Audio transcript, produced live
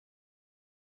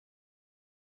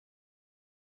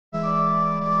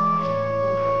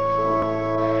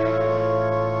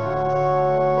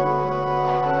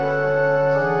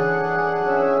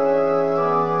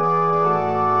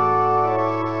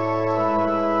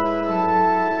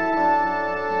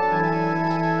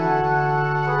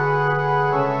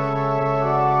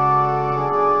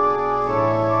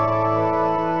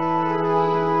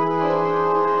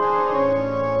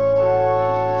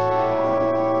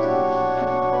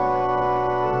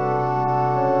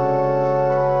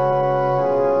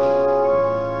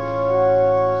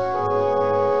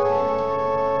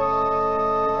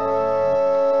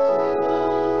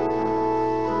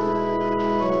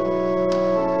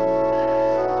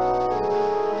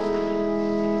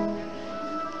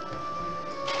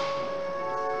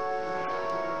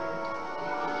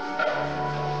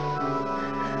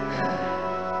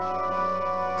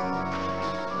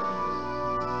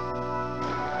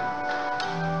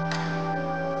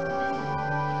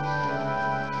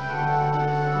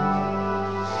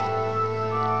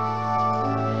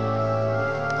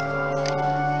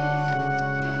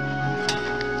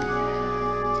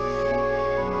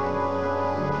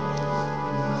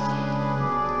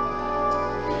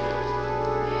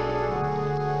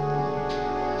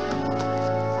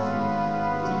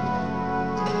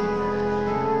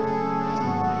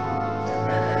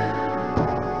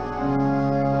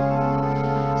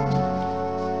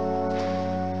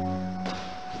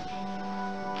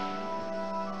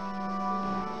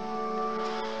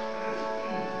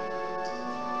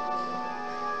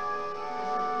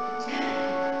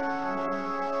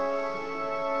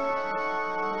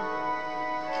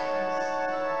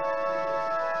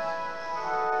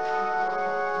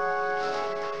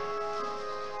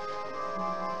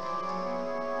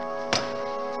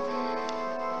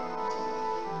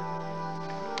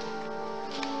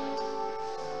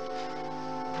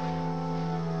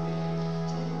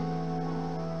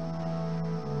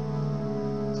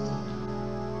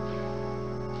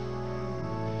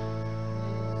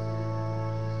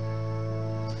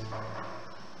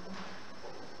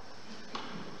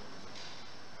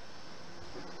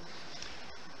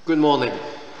Good morning.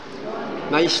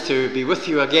 Nice to be with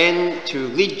you again to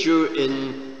lead you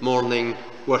in morning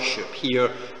worship here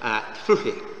at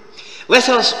Freuchie. Let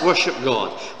us worship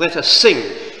God. Let us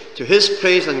sing to his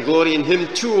praise and glory in hymn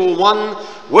 201.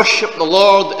 Worship the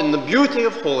Lord in the beauty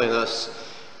of holiness.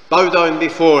 Bow down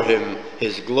before him,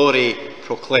 his glory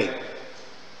proclaim.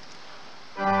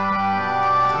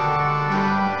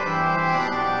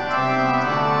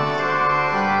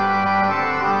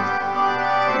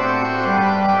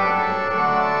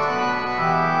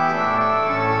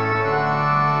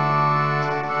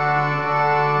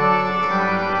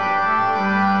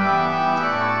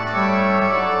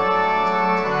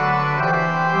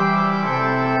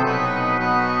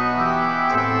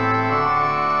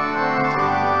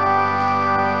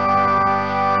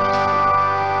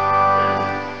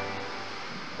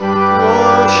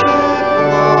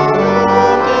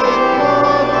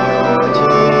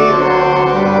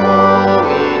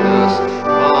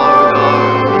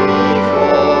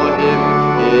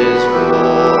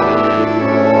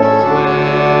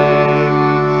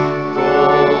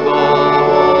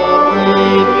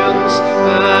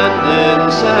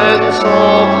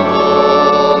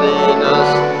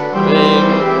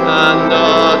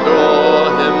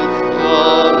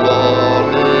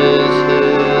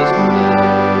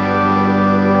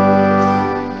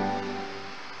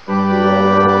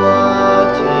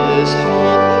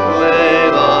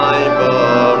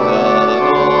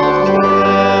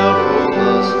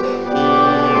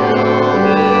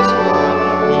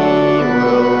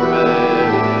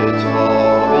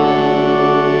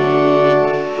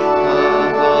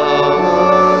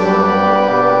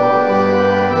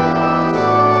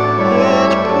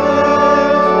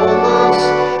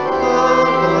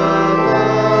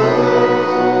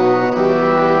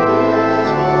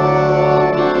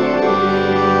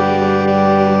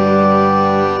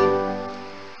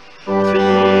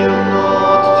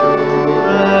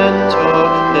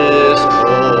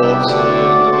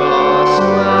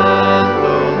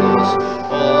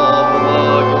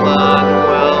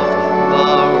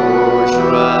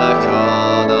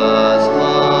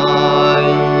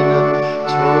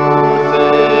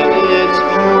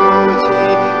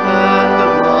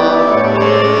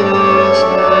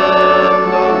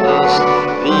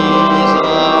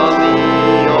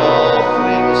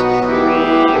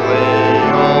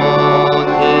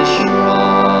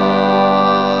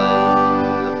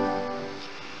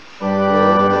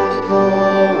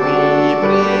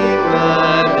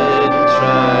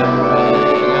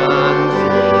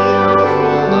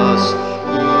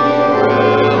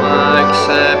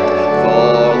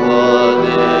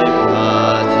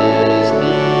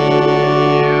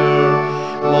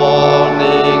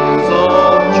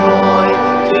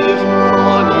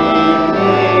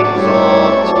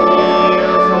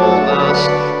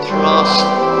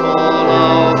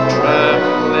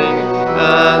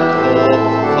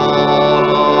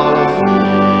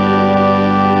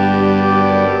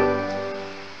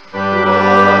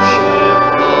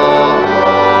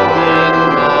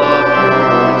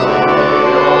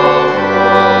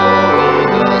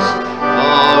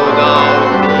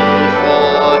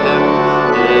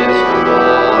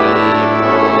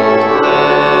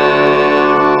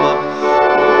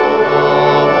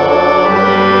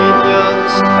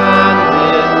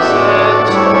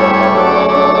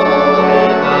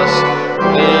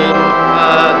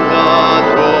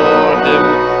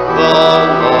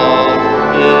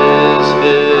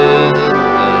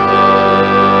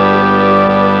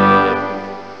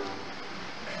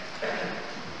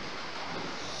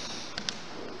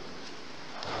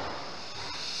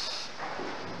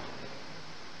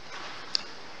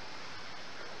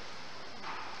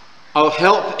 Our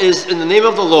help is in the name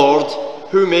of the Lord,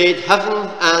 who made heaven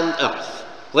and earth.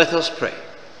 Let us pray.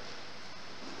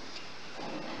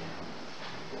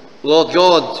 Lord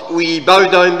God, we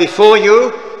bow down before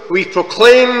you, we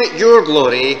proclaim your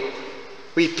glory,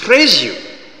 we praise you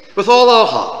with all our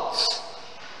hearts,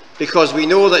 because we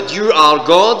know that you are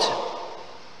God,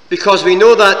 because we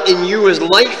know that in you is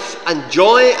life and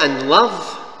joy and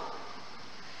love.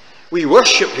 We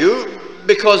worship you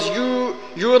because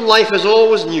your life is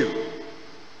always new,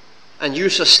 and you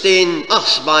sustain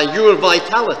us by your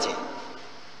vitality.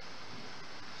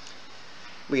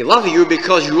 We love you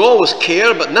because you always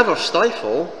care but never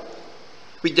stifle.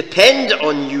 We depend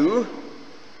on you,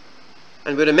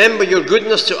 and we remember your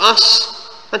goodness to us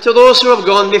and to those who have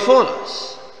gone before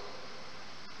us.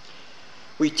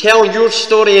 We tell your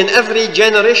story in every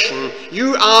generation.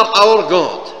 You are our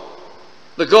God,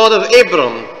 the God of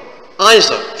Abram,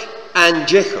 Isaac, and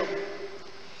Jacob.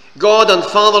 God and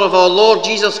Father of our Lord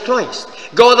Jesus Christ,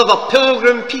 God of a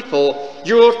pilgrim people,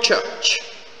 your church,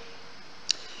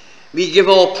 We give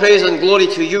all praise and glory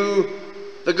to you,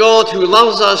 the God who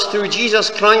loves us through Jesus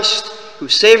Christ, who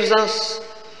saves us,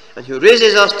 and who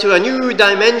raises us to a new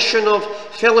dimension of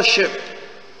fellowship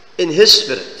in his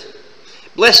Spirit.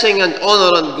 Blessing and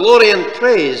honour and glory and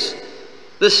praise,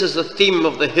 this is the theme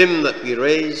of the hymn that we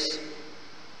raise.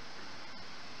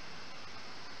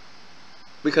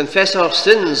 We confess our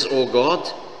sins, O God.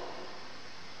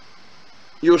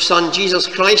 Your Son, Jesus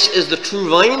Christ, is the true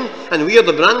vine, and we are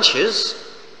the branches.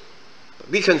 But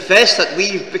we confess that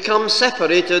we've become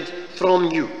separated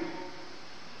from you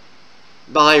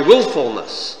by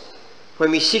willfulness,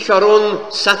 when we seek our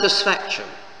own satisfaction,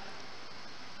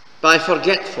 by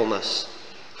forgetfulness,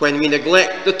 when we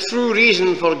neglect the true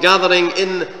reason for gathering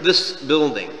in this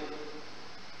building,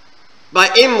 by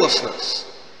aimlessness,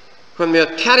 when we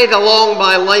are carried along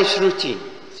by life's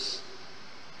routines,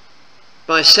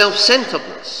 by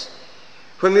self-centeredness,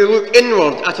 when we look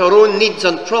inward at our own needs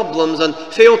and problems and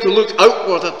fail to look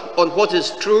outward on what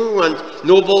is true and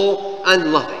noble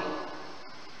and loving.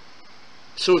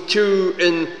 So too,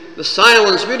 in the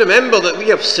silence, we remember that we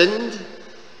have sinned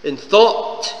in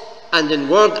thought and in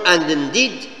word and in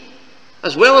deed,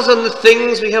 as well as in the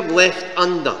things we have left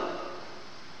undone.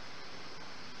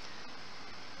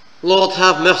 Lord,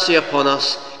 have mercy upon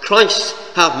us. Christ,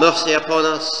 have mercy upon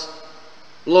us.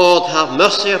 Lord, have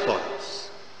mercy upon us.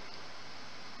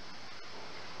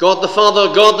 God the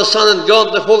Father, God the Son, and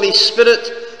God the Holy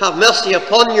Spirit, have mercy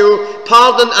upon you,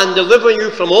 pardon and deliver you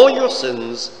from all your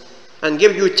sins, and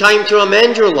give you time to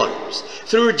amend your lives,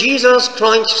 through Jesus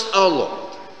Christ our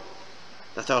Lord,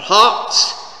 that our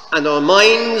hearts and our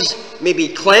minds may be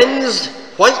cleansed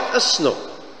white as snow,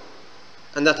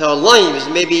 and that our lives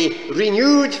may be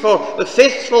renewed for the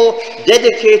faithful,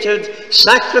 dedicated,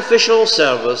 sacrificial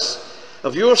service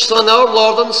of your Son, our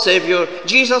Lord and Saviour,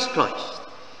 Jesus Christ,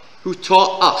 who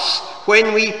taught us,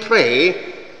 when we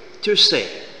pray, to say,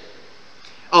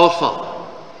 Our Father,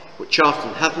 which art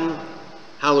in heaven,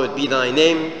 hallowed be thy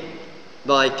name.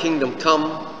 Thy kingdom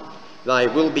come, thy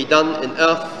will be done in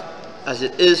earth as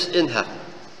it is in heaven.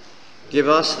 Give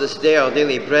us this day our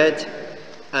daily bread,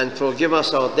 and forgive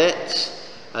us our debts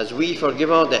as we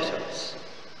forgive our debtors.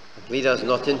 And lead us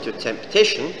not into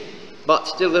temptation,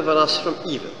 but deliver us from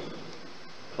evil.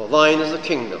 For thine is the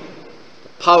kingdom,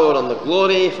 the power and the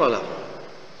glory forever.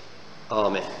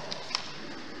 Amen.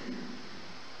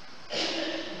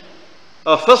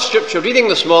 Our first scripture reading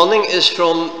this morning is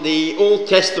from the Old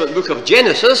Testament book of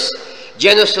Genesis,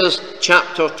 Genesis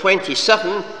chapter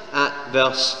 27 at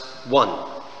verse 1.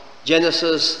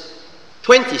 Genesis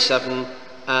 27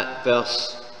 at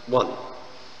verse 1.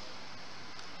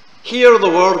 Hear the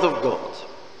word of God.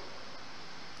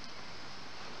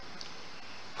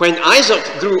 When Isaac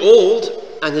grew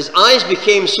old and his eyes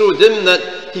became so dim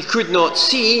that he could not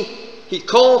see, he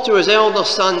called to his elder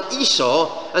son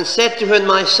Esau and said to him,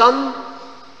 My son?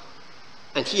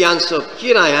 And he answered,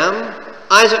 Here I am.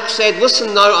 Isaac said,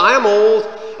 Listen now, I am old,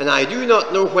 and I do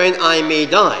not know when I may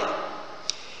die.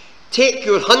 Take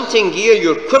your hunting gear,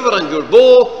 your quiver and your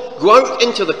bow, go out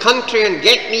into the country and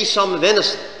get me some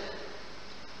venison.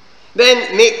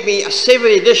 Then make me a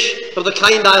savoury dish of the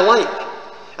kind I like,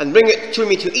 and bring it to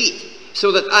me to eat,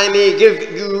 so that I may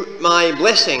give you my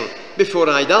blessing before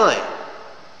I die.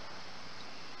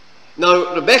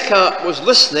 Now Rebekah was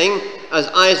listening as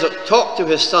Isaac talked to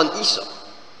his son Esau.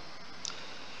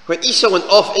 When Esau went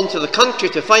off into the country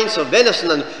to find some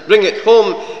venison and bring it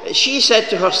home, she said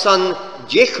to her son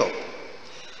Jacob,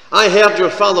 I heard your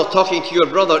father talking to your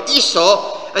brother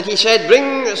Esau, and he said,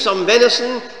 Bring some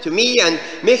venison to me and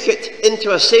make it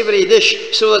into a savoury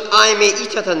dish, so that I may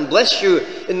eat it and bless you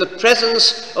in the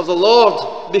presence of the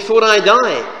Lord before I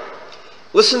die.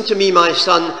 Listen to me, my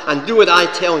son, and do what I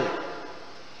tell you.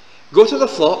 Go to the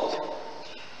flock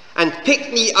and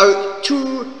pick me out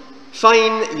 2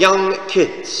 fine young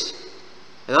kids,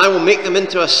 and I will make them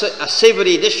into a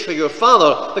savoury dish for your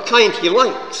father, the kind he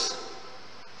likes.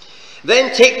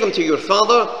 Then take them to your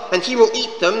father, and he will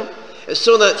eat them,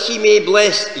 so that he may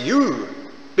bless you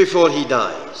before he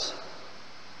dies.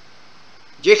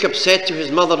 Jacob said to his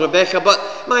mother Rebekah,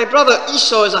 But my brother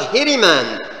Esau is a hairy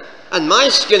man, and my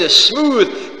skin is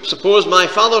smooth. Suppose my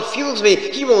father feels me,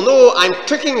 he will know I'm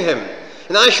tricking him,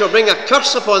 and I shall bring a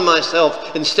curse upon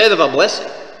myself instead of a blessing.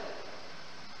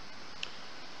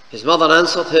 His mother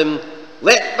answered him,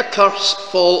 Let the curse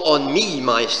fall on me,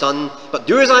 my son, but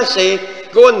do as I say,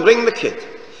 go and bring the kid.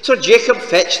 So Jacob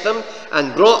fetched them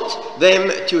and brought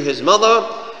them to his mother,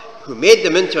 who made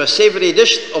them into a savoury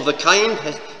dish of the kind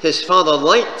his father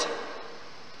liked.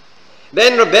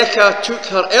 Then Rebekah took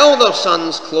her elder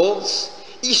son's clothes,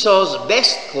 Esau's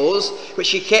best clothes, which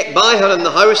she kept by her in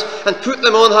the house, and put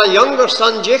them on her younger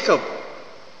son Jacob.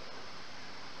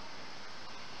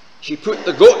 She put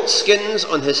the goat skins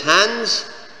on his hands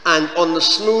and on the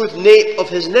smooth nape of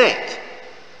his neck.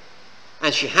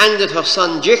 And she handed her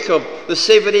son Jacob the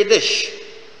savoury dish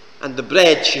and the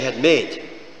bread she had made.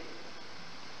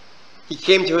 He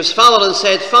came to his father and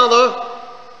said, "Father."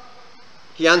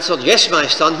 He answered, "Yes, my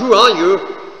son, who are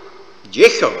you?"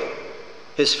 "Jacob,"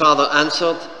 his father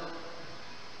answered.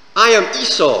 "I am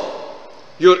Esau,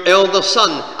 your elder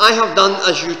son. I have done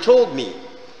as you told me.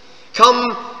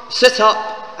 Come, sit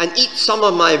up and eat some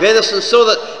of my venison so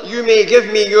that you may give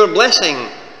me your blessing."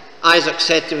 Isaac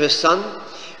said to his son,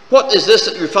 "What is this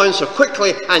that you found so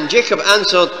quickly?" And Jacob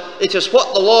answered, "It is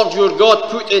what the Lord your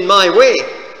God put in my way."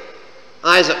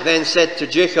 Isaac then said to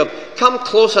Jacob, "Come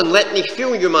close and let me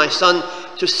feel you, my son,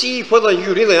 to see whether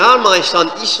you really are my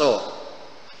son Esau."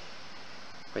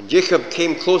 When Jacob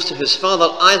came close to his father,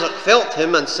 Isaac felt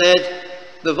him and said,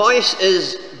 "The voice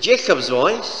is Jacob's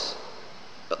voice,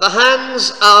 but the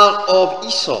hands are of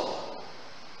Esau."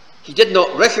 He did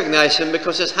not recognize him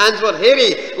because his hands were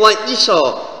hairy like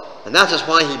Esau, and that is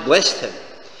why he blessed him.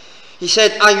 He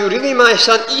said, "Are you really my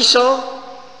son Esau?"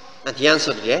 And he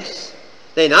answered, "Yes."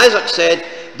 Then Isaac said,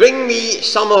 "Bring me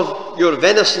some of your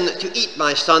venison to eat,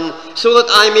 my son, so that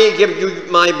I may give you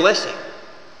my blessing."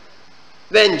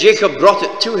 Then Jacob brought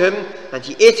it to him, and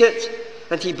he ate it,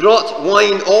 and he brought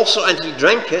wine also, and he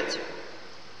drank it.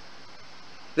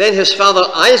 Then his father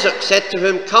Isaac said to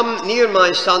him, "Come near,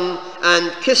 my son,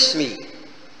 and kiss me."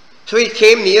 So he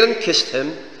came near and kissed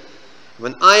him.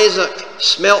 When Isaac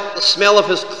smelt the smell of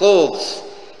his clothes,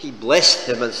 he blessed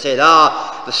him and said,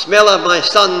 "Ah, the smell of my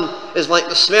son is like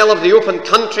the smell of the open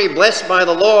country, blessed by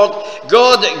the Lord.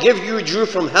 God give you dew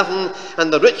from heaven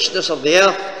and the richness of the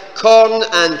earth, corn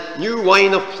and new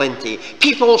wine of plenty.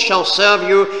 People shall serve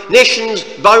you, nations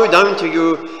bow down to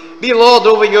you. Be lord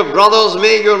over your brothers,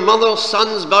 may your mother's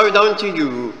sons bow down to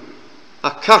you.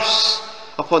 A curse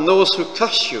upon those who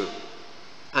curse you,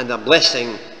 and a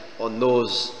blessing on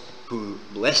those who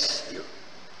bless you."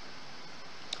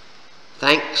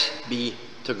 Thanks be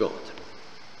to God.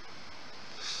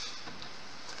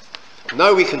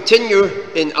 Now we continue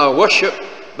in our worship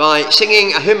by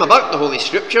singing a hymn about the Holy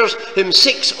Scriptures, hymn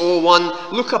 601,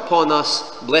 "Look Upon Us,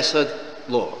 Blessed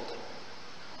Lord."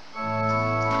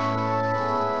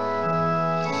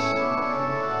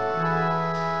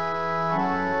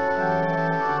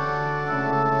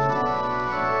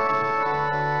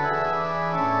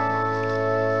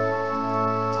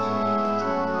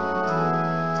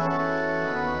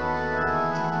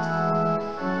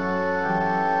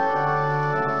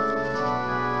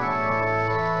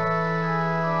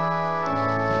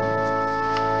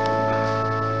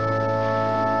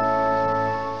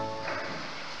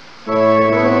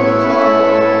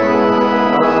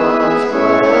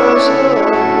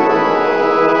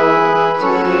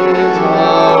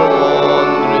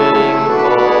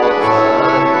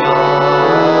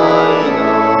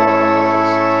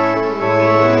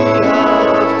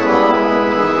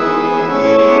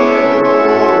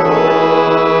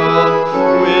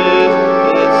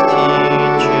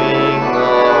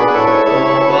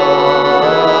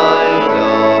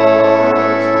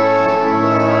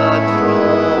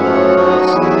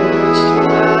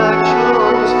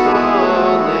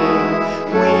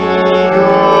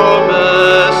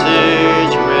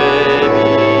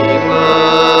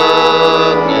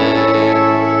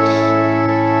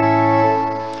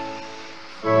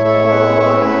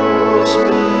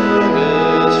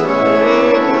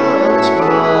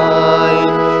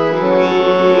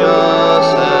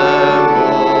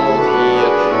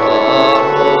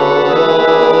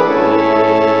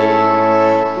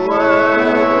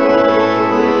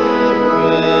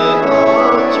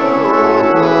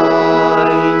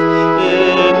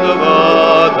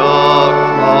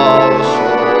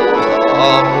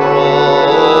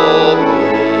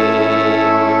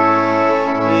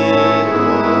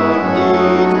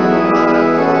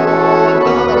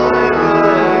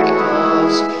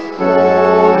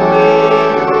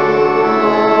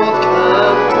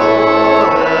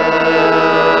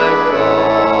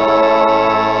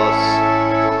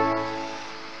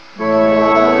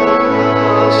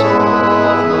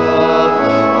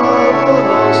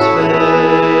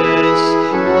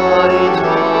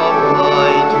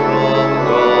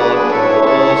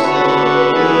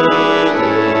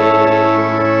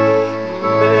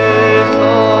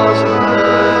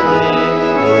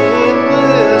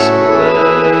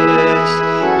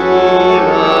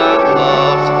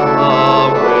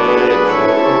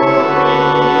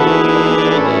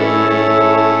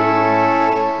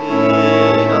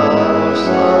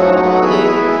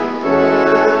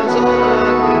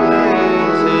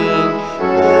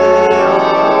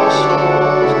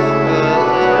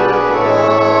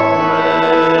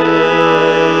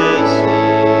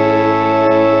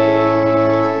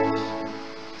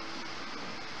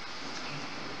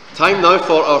 Time now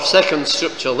for our second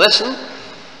scripture lesson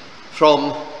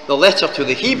from the letter to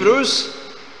the Hebrews,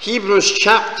 Hebrews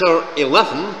chapter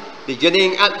 11,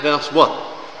 beginning at verse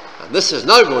 1. And this is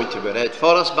now going to be read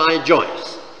for us by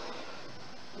Joyce.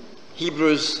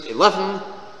 Hebrews 11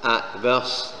 at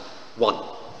verse 1.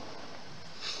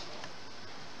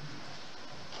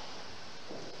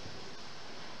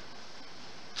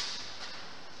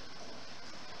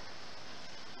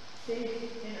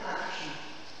 Faith in action.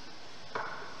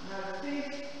 Now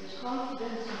faith is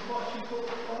confidence in what you hope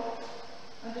for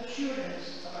and assurance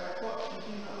about what you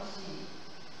do not see.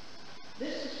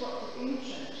 This is what the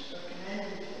ancients were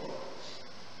commended for.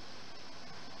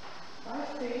 By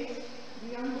faith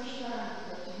we understand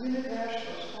that the universe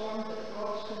was formed at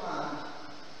God's command,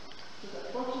 so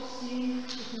that what is seen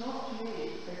is not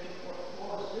made out of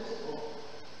what was visible.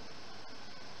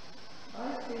 By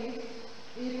faith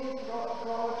Abel brought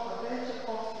God a better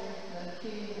offering than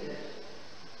Cain did.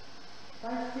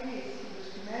 By faith he was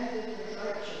commended as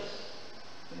righteous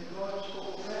when God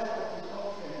spoke well of his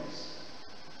offerings.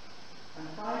 And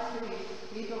by faith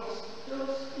Abel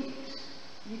still speaks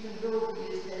even though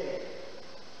he is dead.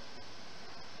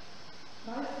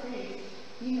 By faith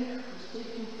Enoch was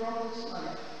taken from this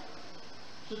life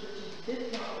so that he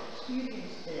did not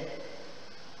experience death.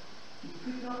 He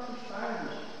could not be found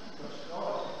because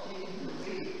God had taken him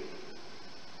away.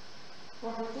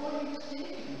 For before he was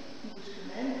taken, he was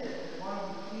commended as one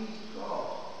who pleased God.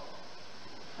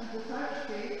 And without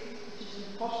faith it is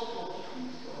impossible to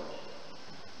please God,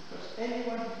 because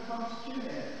anyone who comes to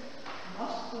him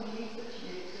must believe that he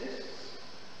exists,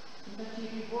 and that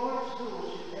he rewards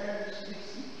those who earnestly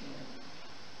seek him.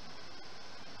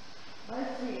 By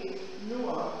faith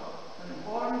Noah,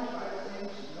 when warned about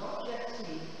things not yet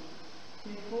seen,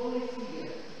 in holy fear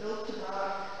built an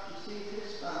ark to save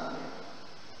his family.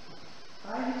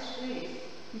 By his faith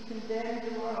he condemned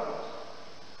the world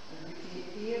and became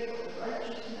heir of the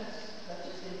righteousness that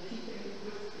is in keeping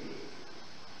with faith.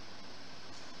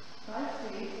 By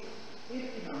faith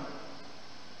Abraham,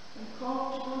 when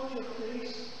called to go to a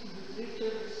place he would later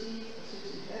receive as his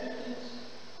inheritance,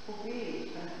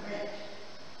 obeyed and went,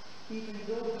 even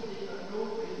though he did not know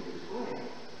where he was going.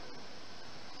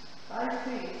 By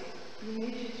faith he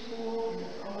made his home in the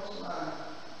promised land,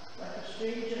 like a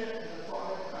stranger in a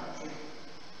foreign country.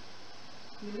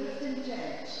 He lived in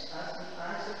tents, as did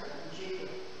Isaac and Jacob,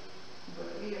 who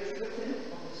were heirs with him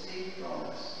of the same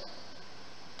promise.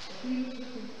 For he was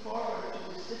looking forward to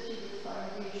the city with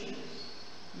foundations,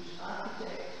 whose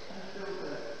architect and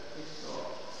builder is God.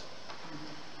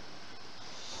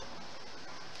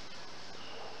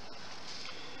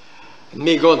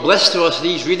 May God bless to us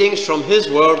these readings from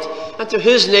his word, and to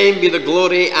his name be the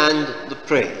glory and the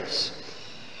praise.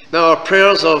 Now our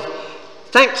prayers of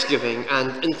thanksgiving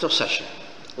and intercession.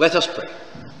 Let us pray.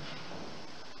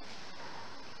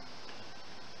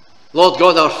 Lord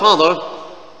God our Father,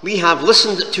 we have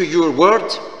listened to your word,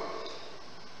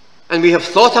 and we have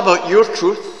thought about your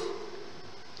truth.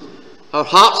 Our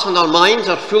hearts and our minds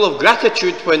are full of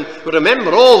gratitude when we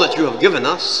remember all that you have given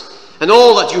us and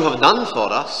all that you have done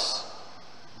for us.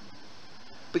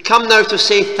 We come now to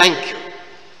say thank you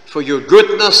for your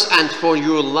goodness and for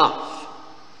your love.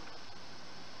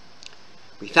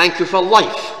 We thank you for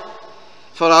life,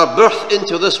 for our birth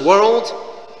into this world,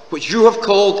 which you have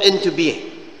called into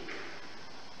being.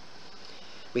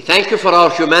 We thank you for our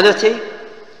humanity,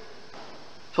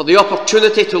 for the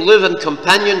opportunity to live in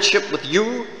companionship with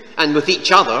you and with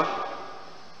each other,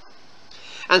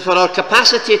 and for our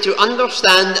capacity to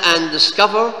understand and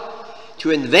discover,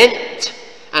 to invent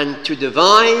and to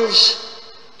devise,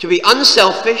 to be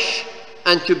unselfish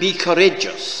and to be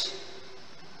courageous.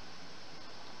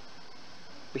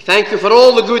 We thank you for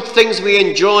all the good things we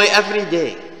enjoy every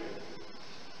day,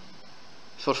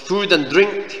 for food and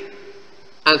drink,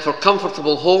 and for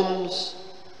comfortable homes,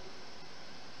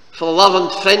 for the love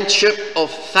and friendship of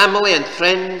family and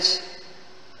friends,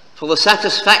 for the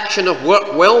satisfaction of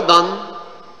work well done,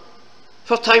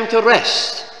 for time to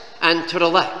rest and to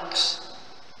relax.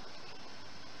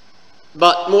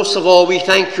 But most of all, we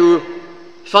thank you,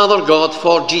 Father God,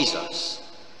 for Jesus,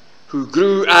 who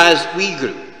grew as we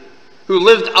grew, who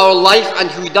lived our life and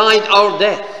who died our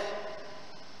death.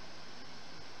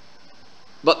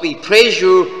 But we praise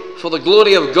you for the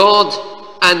glory of God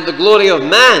and the glory of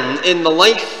man in the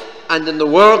life and in the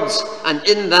words and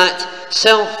in that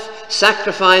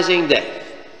self-sacrificing death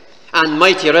and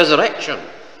mighty resurrection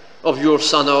of your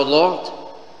Son, our Lord.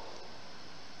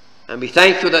 And we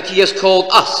thank you that he has called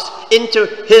us into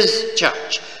his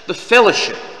church, the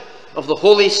fellowship of the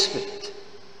Holy Spirit.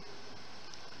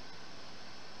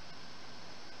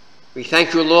 We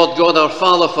thank you, Lord God our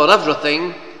Father, for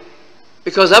everything,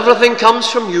 because everything comes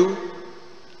from you.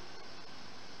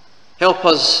 Help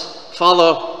us,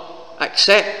 Father,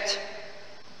 accept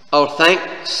our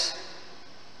thanks,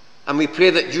 and we pray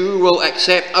that you will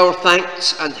accept our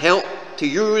thanks and help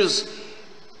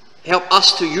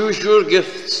us to use your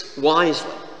gifts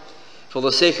wisely for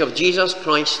the sake of Jesus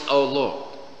Christ our Lord.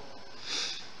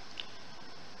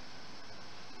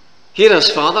 Hear us,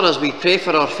 Father, as we pray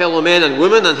for our fellow men and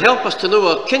women, and help us to know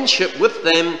our kinship with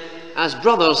them as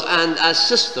brothers and as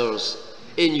sisters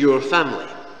in your family.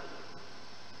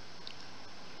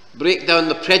 Break down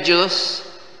the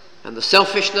prejudice and the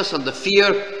selfishness and the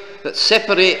fear that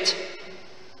separate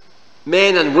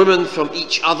men and women from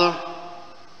each other.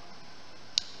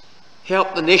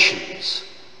 Help the nations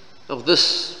of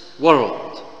this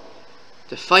world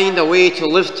to find a way to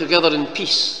live together in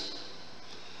peace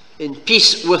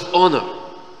with honour.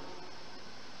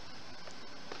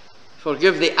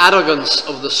 Forgive the arrogance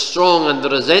of the strong and the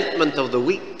resentment of the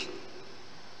weak.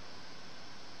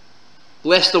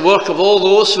 Bless the work of all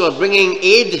those who are bringing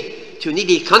aid to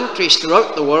needy countries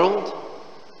throughout the world,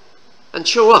 and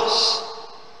show us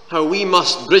how we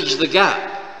must bridge the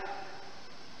gap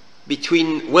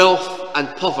between wealth and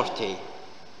poverty,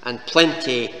 and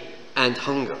plenty and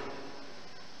hunger.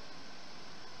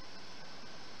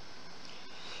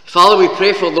 Father, we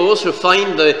pray for those who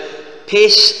find the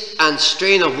pace and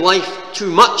strain of life too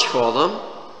much for them,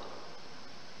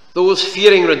 those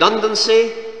fearing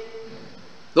redundancy,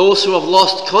 those who have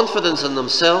lost confidence in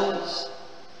themselves,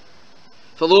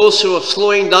 for those who are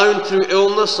slowing down through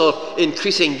illness or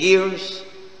increasing years,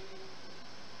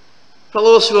 for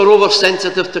those who are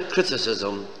oversensitive to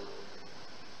criticism,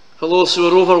 for those who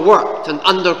are overworked and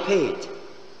underpaid,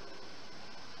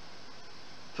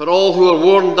 for all who are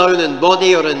worn down in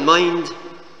body or in mind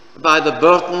by the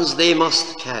burdens they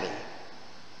must carry.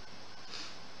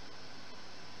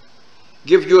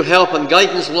 Give your help and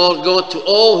guidance, Lord God, to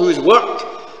all whose work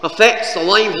affects the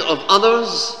lives of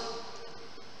others.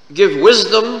 Give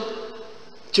wisdom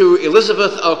to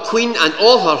Elizabeth, our Queen, and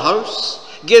all her house.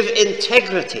 Give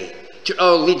integrity to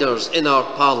our leaders in our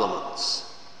parliaments.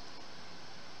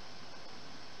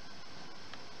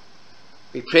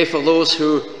 We pray for those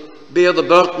who bear the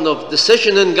burden of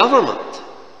decision in government.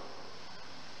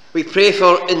 We pray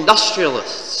for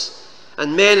industrialists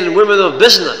and men and women of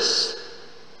business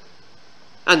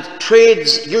and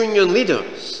trades union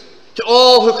leaders, to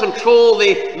all who control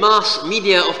the mass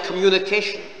media of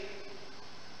communication.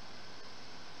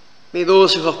 May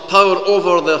those who have power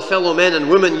over their fellow men and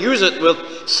women use it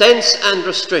with sense and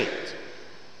restraint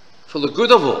for the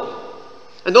good of all,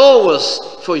 and always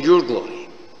for your glory.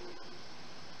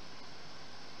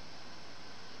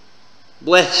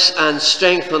 Bless and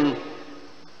strengthen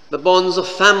the bonds of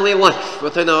family life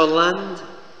within our land.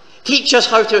 Teach us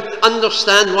how to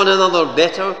understand one another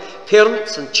better,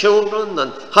 parents and children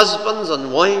and husbands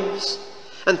and wives,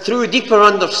 and through deeper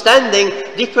understanding,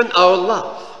 deepen our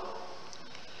love.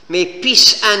 May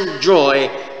peace and joy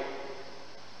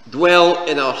dwell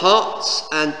in our hearts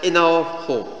and in our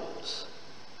homes.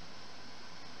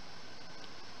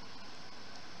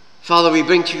 Father, we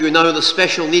bring to you now the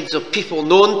special needs of people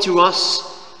known to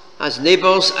us as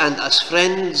neighbours and as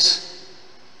friends,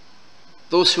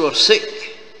 those who are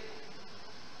sick,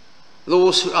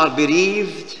 those who are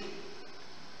bereaved,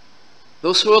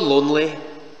 those who are lonely,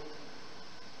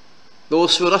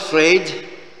 those who are afraid,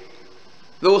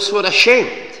 those who are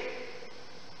ashamed,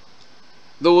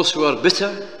 those who are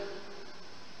bitter,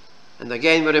 and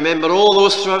again we remember all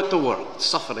those throughout the world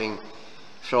suffering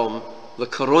from the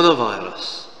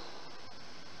coronavirus.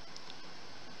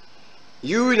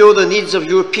 You know the needs of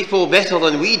your people better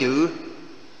than we do,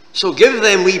 so give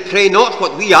them, we pray, not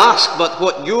what we ask, but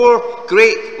what your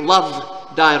great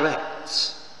love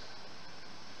directs.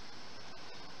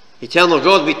 Eternal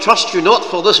God, we trust you not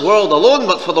for this world alone,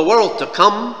 but for the world to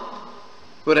come.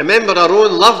 We remember our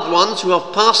own loved ones who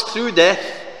have passed through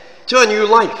death to a new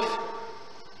life.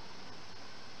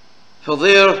 For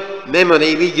their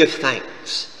memory we give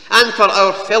thanks, and for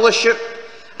our fellowship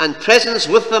and presence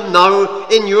with them now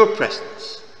in your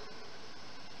presence.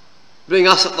 Bring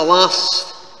us at the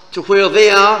last to where they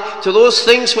are, to those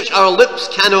things which our lips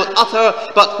cannot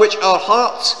utter, but which our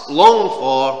hearts long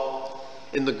for,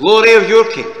 in the glory of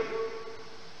your kingdom.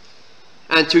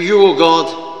 And to you, O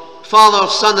God, Father,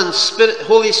 Son, and Spirit,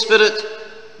 Holy Spirit,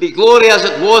 be glory as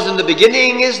it was in the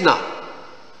beginning, is now,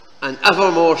 and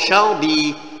evermore shall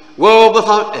be, world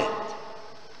without end.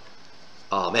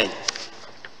 Amen.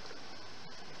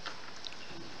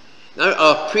 Now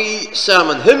our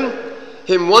pre-sermon hymn,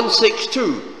 hymn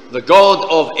 162, The God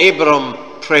of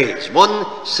Abram Praise.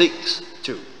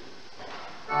 162.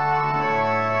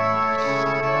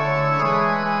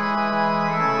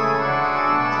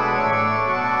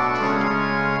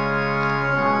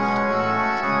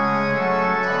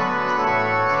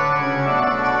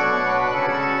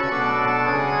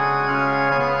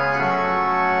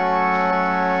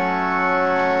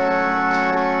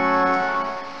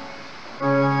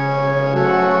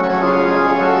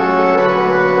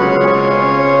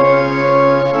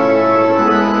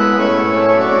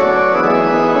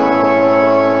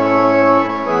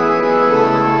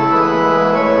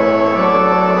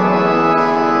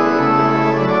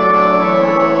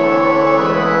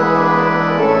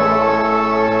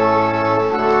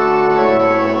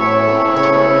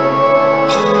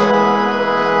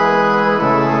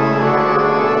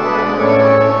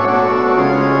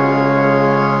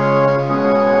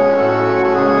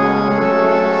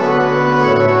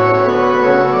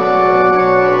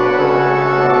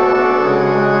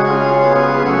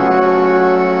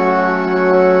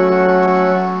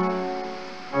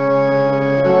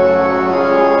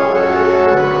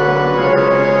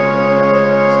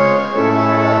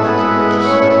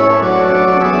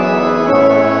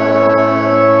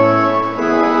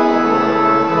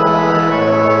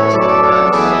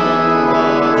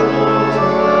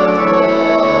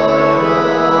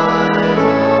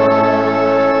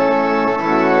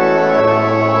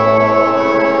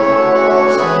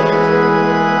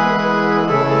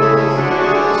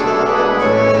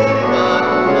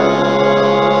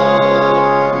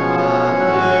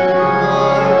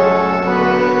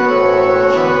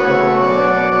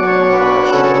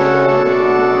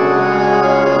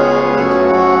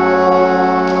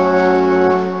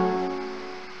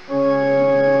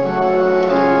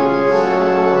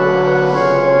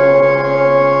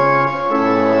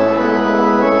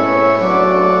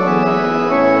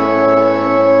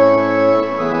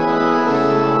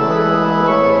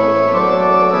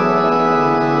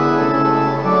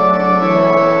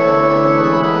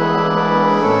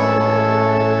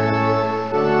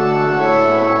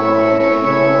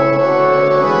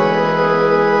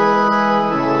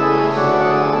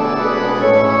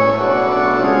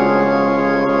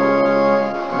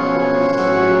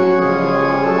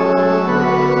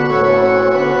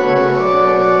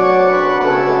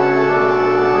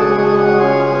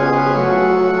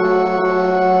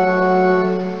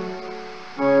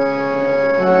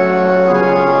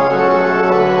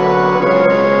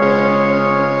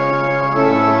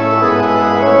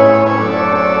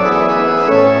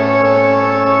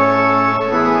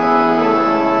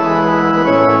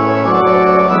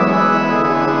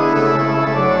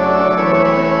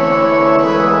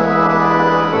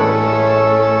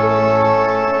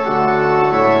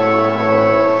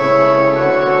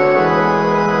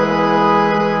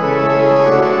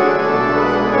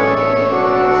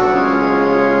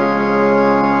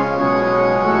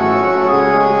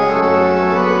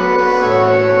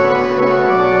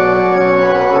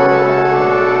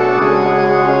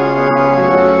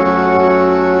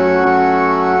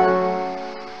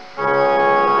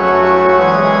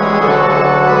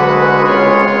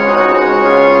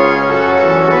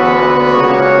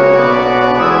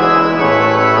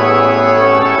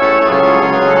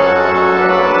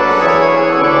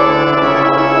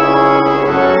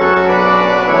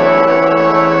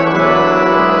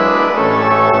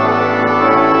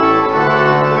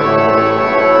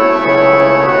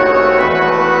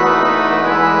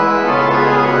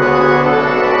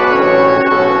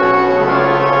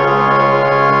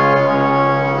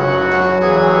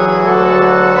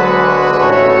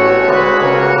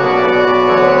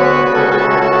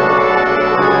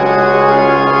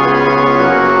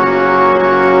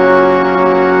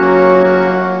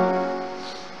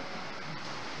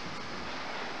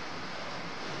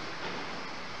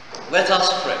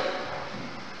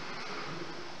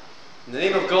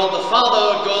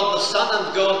 Son,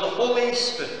 and God the Holy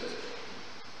Spirit.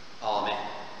 Amen.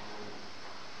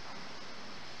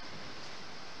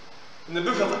 In the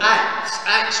book of Acts,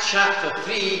 Acts chapter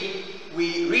 3,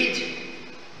 we read,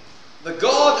 "The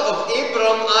God of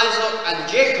Abraham, Isaac, and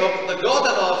Jacob, the God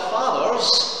of our fathers,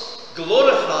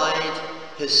 glorified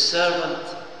his servant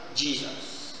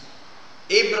Jesus."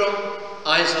 Abraham,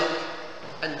 Isaac,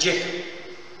 and Jacob.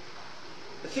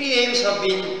 The three names have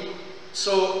been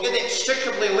so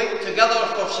inextricably linked together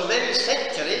for so many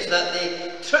centuries that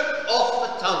they trip off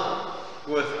the tongue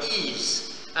with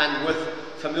ease and with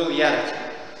familiarity.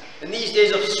 In these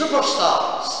days of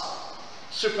superstars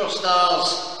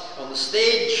on the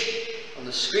stage, on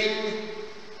the screen,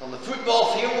 on the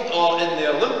football field, or in the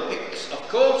Olympics, of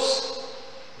course,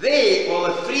 they were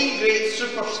the three great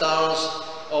superstars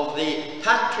of the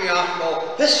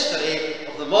patriarchal history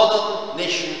of the modern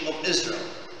nation of Israel.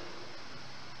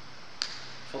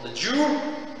 For the Jew,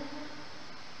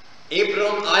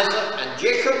 Abraham, Isaac, and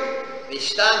Jacob, they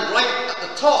stand right at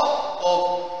the top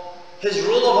of his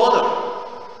roll of honour,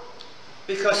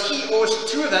 because he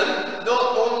owes to them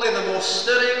not only the most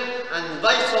stirring and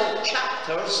vital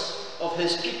chapters of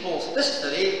his people's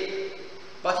history,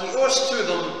 but he owes to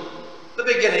them the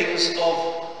beginnings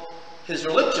of his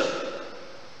religion.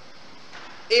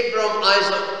 Abraham,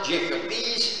 Isaac, Jacob,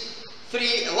 these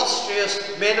three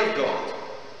illustrious men of God,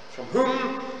 from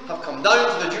whom have come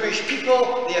down to the Jewish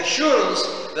people the assurance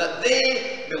that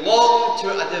they belong to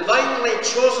a divinely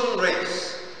chosen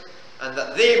race, and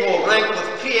that they will rank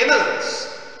with preeminence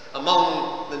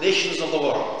among the nations of the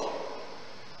world.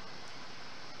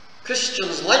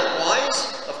 Christians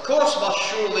likewise, of course, must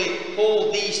surely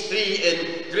hold these three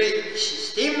in great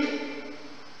esteem.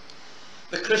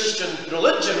 The Christian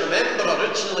religion, remember,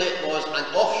 originally it was an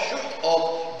offshoot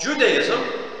of Judaism.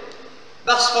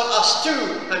 Thus for us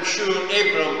too, I'm sure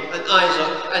Abraham and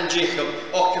Isaac and Jacob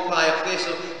occupy a place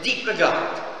of deep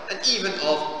regard and even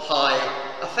of high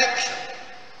affection.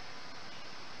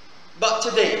 But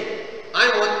today, I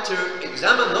want to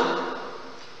examine them,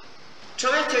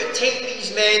 try to take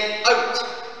these men out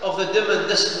of the dim and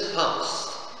distant past.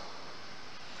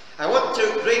 I want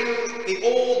to bring the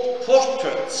old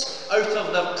portraits out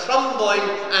of their crumbling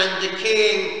and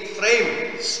decaying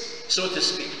frames, so to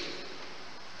speak,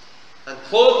 and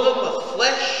clothe them with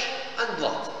flesh and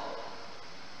blood.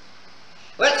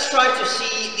 Let's try to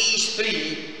see these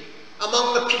three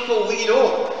among the people we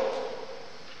know,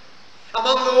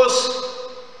 among those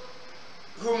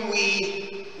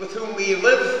with whom we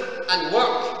live and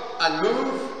work and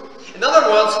move. In other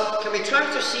words, can we try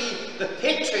to see the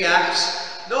patriarchs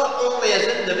not only as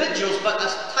individuals but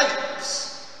as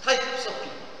types of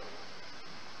people?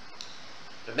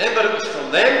 Remember, it was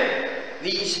from them,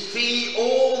 these three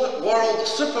old world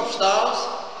superstars,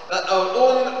 that our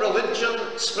own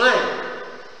religion sprang.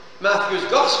 Matthew's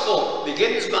Gospel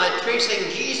begins by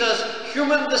tracing Jesus'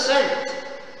 human descent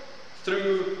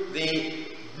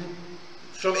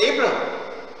from Abraham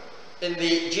in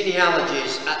the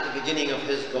genealogies at the beginning of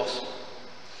his Gospel.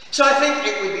 So I think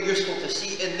it would be useful to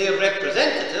see in their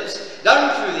representatives, down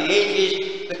through the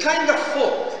ages, the kind of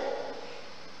folk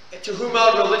to whom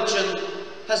our religion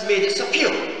has made its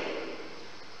appeal.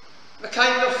 The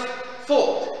kind of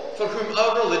folk for whom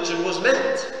our religion was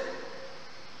meant.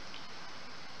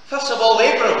 First of all,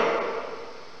 Abraham.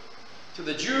 To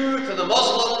the Jew, to the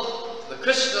Muslim, to the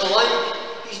Christian alike,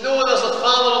 he's known as the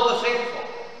father of the faithful.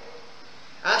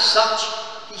 As such,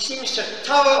 he seems to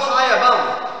tower high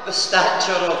above the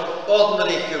stature of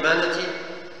ordinary humanity.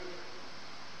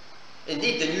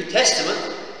 Indeed, the New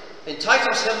Testament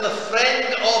entitles him the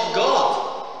friend of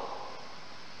God.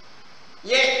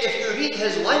 Yet, if you read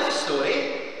his life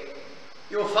story,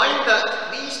 you'll find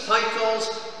that these titles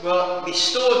were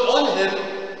bestowed on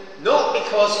him not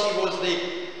because he was the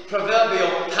proverbial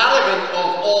paragon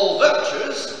of all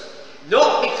virtues,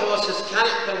 not because his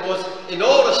character was in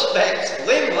all respects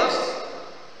blameless,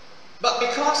 but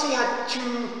because he had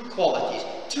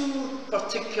two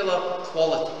particular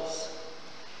qualities,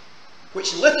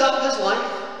 which lit up his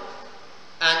life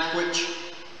and which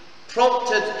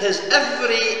prompted his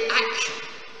every action.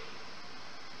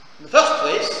 In the first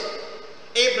place,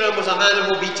 Abraham was a man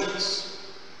of obedience.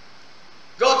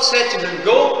 God said to him,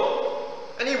 "Go,"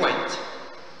 and he went.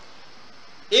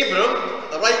 Abraham,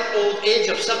 at the ripe old age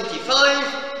of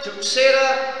 75, took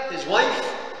Sarah, his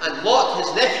wife, and Lot,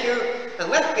 his nephew, and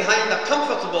left behind a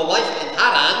comfortable life in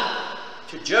Haran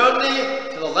to journey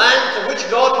to the land to which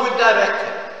God would direct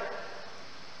him.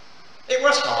 It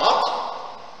was hard,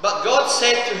 but God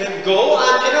said to him, "Go,"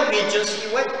 and in obedience he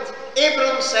went.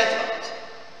 Abraham set out.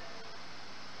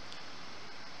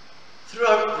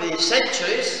 Throughout the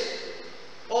centuries,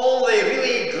 All the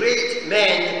really great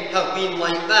men have been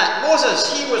like that.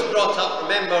 Moses, he was brought up,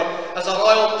 remember, as a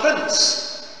royal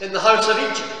prince in the house of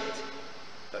Egypt.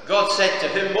 But God said to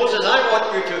him, Moses, I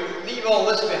want you to leave all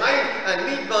this behind and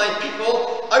lead my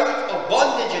people out of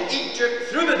bondage in Egypt,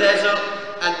 through the desert,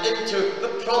 and into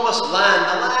the promised land,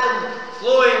 a land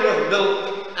flowing with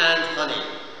milk and honey.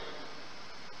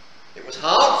 It was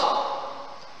hard,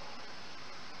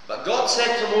 but God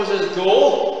said to Moses,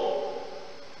 go,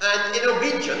 and in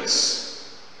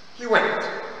obedience, he went.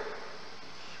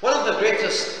 One of the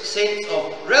greatest saints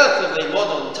of relatively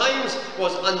modern times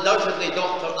was undoubtedly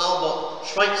Dr. Albert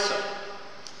Schweitzer,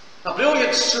 a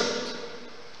brilliant student.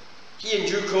 He in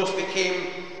due course became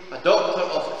a doctor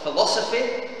of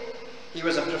philosophy. He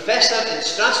was a professor in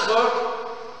Strasbourg,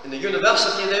 in the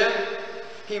university there.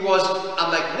 He was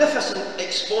a magnificent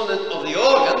exponent of the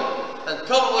organ, and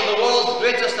probably the world's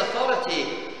greatest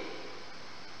authority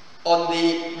on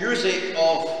the music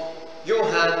of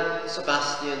Johann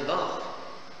Sebastian Bach.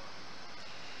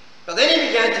 But then he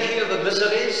began to hear the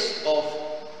miseries of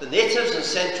the natives in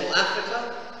Central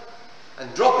Africa,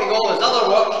 and dropping all his other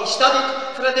work, he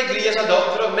studied for a degree as a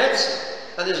doctor of medicine,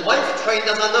 and his wife trained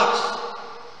as a nurse.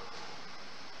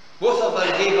 Both of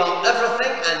them gave up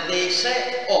everything, and they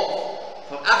set off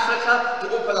for Africa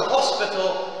to open a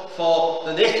hospital for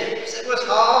the natives. It was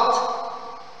hard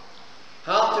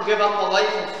to give up a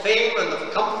life of fame and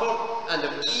of comfort and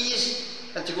of ease,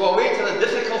 and to go away to the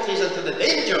difficulties and to the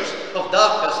dangers of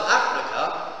darkest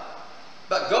Africa.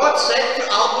 But God said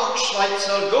to Albert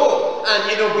Schweitzer, go,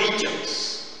 and in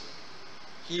obedience,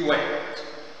 he went.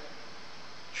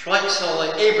 Schweitzer,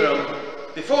 like Abram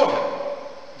before him,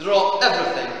 dropped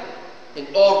everything in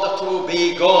order to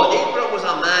obey God. Abram was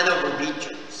a man of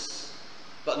obedience.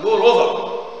 But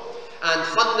moreover, and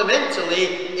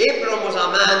fundamentally, Abram was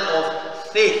a man of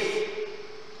faith.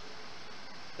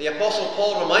 The Apostle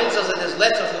Paul reminds us in his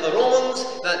letter to the Romans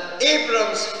that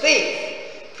Abram's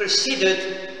faith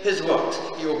preceded his works.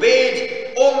 He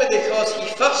obeyed only because he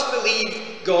first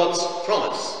believed God's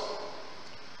promise.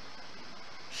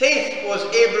 Faith was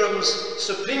Abram's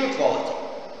supreme quality.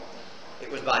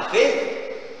 It was by faith,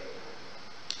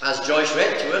 as Joyce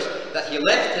read to us, that he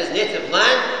left his native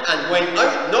land and went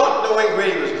out not knowing where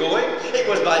he was going. It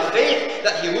was by faith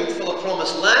that he looked for the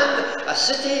promised land, a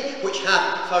city which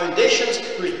hath foundations,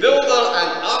 whose builder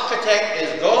and architect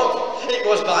is God. It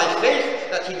was by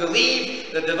faith that he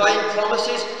believed the divine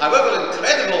promises, however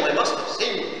incredible they must have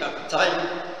seemed at the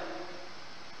time.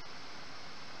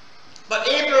 But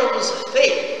Abram's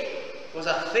faith was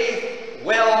a faith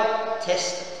well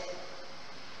tested.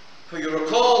 For you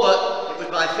recall that it was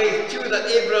by faith too that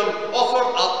Abram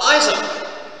offered up Isaac,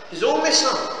 his only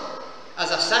son,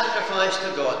 as a sacrifice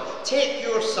to God. Take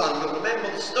your son, you'll remember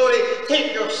the story,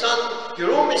 take your son,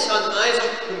 your only son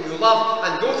Isaac, whom you love,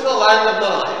 and go to the land of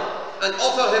Moriah, and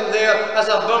offer him there as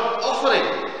a burnt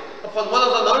offering upon one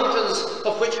of the mountains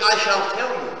of which I shall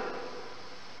tell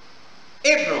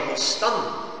you. Abram was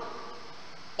stunned.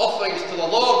 Offerings to the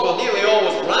Lord were nearly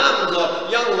always rams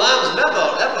or young lambs,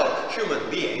 never ever human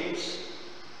beings.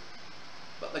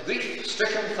 But the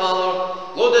grief-stricken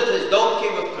father loaded his donkey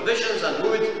with provisions and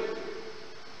wood,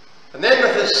 and then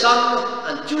with his son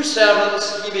and 2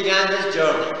 servants he began his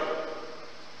journey.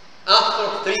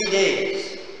 After 3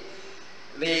 days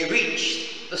they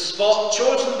reached the spot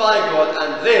chosen by God,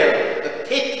 and there the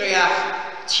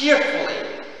patriarch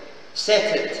tearfully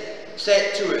set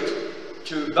to it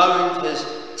to bound his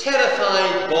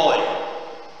terrified boy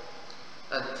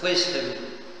and placed him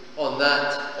on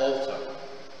that altar.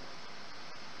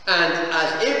 And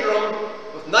as Abram,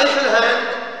 with knife in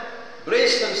hand,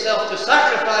 braced himself to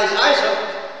sacrifice Isaac,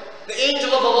 the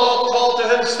angel of the Lord called to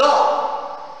him,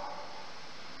 stop!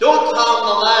 Don't harm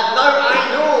the lad. Now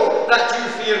I know that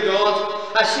you fear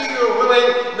God. I see you're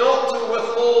willing not to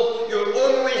withhold your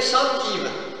only son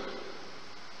even.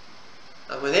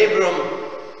 And when Abram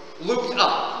looked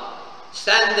up,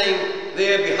 standing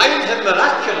there behind him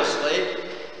miraculously,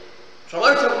 from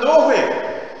out of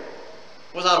nowhere,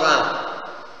 was a ram,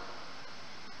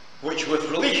 which with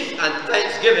relief and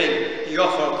thanksgiving he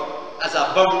offered as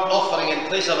a burnt offering in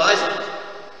place of Isaac.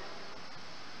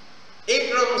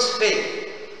 Abram's faith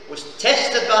was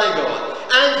tested by God,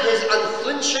 and his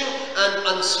unflinching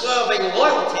and unswerving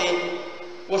loyalty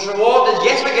was rewarded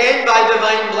yet again by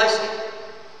divine blessing.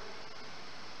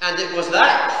 And it was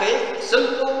that faith,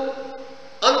 simple,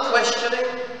 unquestioning,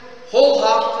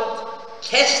 wholehearted,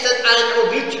 tested and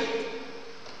obedient,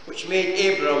 which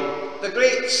made Abram the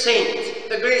great saint,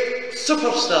 the great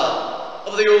superstar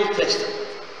of the Old Testament.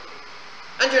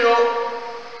 And you know,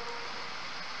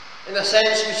 in a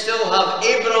sense we still have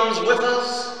Abrams with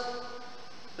us,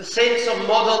 The saints of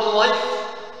modern life,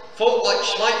 folk like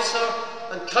Schweitzer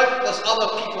and countless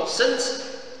other people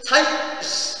since,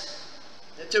 types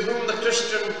to whom the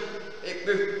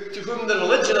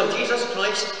religion of Jesus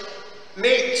Christ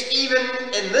makes, even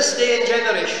in this day and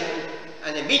generation,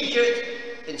 an immediate,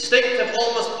 instinctive,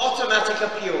 almost automatic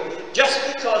appeal,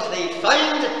 just because they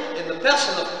find in the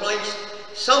person of Christ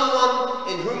someone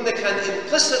in whom they can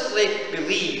implicitly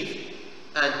believe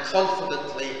and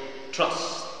confidently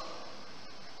trust.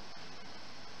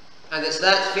 And it's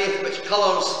that faith which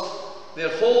colours their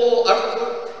whole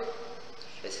outlook.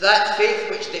 It's that faith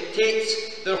which dictates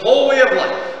their whole way of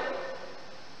life.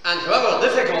 And however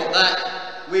difficult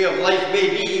that way of life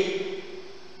may be,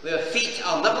 their feet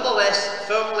are nevertheless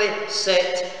firmly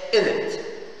set in it.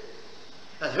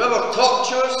 And however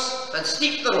tortuous and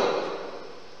steep the road,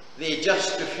 they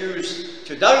just refuse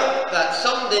to doubt that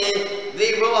someday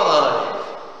they will arrive.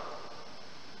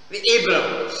 The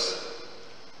Abrahams,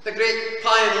 the great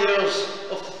pioneers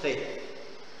of the faith.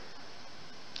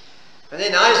 And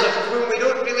then Isaac, of whom we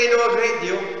don't really know a great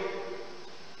deal.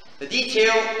 The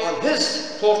detail on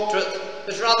his portrait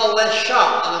is rather less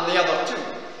sharp than in the other two.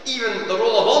 Even the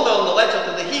roll of honour in the letter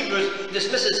to the Hebrews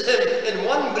dismisses him in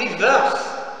one brief verse.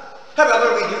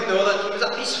 However, we do know that he was a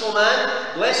peaceful man,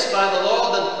 blessed by the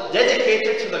Lord and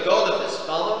dedicated to the God of his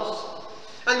fathers.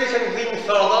 And we can glean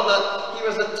further that he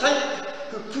was the type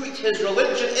who put his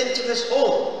religion into his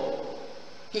home.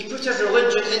 He put his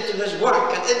religion into his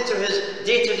work and into his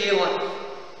day-to-day life.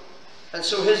 And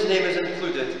so his name is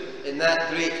included in that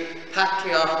great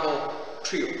patriarchal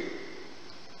trio.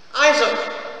 Isaac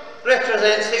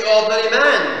represents the ordinary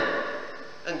man.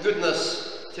 And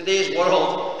goodness, today's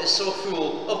world is so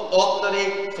full of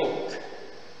ordinary folk.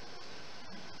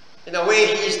 In a way,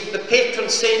 he is the patron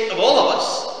saint of all of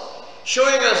us,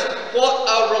 showing us what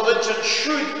our religion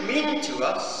should mean to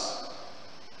us.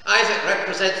 Isaac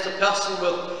represents the person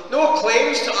with no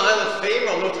claims to either fame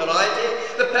or notoriety,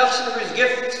 the person whose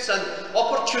gifts and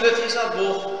opportunities are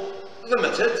both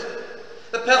limited,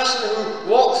 the person who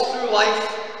walks through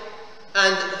life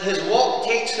and his walk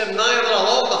takes him neither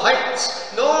along the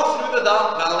heights nor through the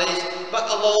dark valleys, but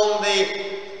along the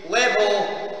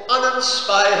level,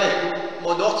 uninspiring,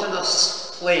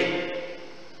 monotonous plain.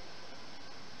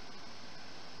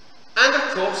 And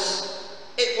of course,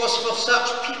 it was for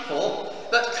such people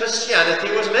that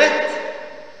Christianity was meant.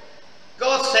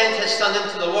 God sent his Son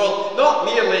into the world not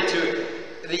merely to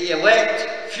the elect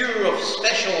few of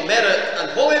special merit and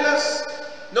holiness,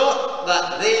 not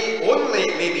that they only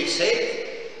may be saved,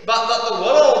 but that the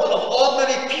world of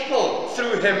ordinary people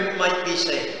through him might be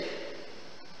saved.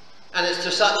 And it's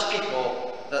to such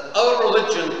people that our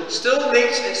religion still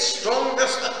makes its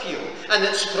strongest appeal, and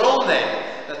it's from them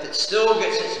that it still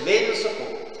gets its main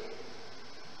support.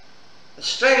 The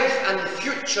strength and the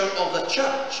future of the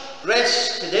church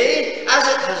rests today, as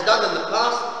it has done in the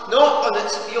past, not on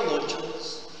its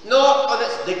theologians, not on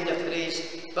its dignitaries,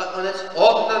 but on its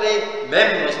ordinary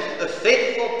members, the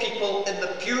faithful people in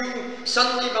the pew,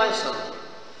 Sunday by Sunday,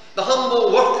 the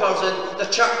humble workers in the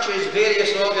church's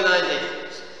various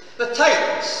organisations, the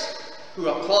types who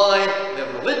apply their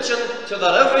religion to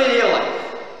their everyday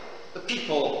life, the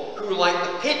people who, like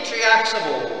the patriarchs of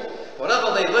old,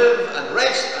 wherever they live and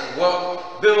rest and work,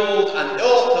 build an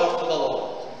altar to the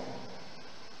Lord.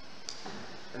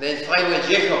 And then finally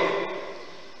Jacob,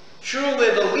 surely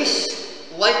the least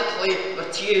likely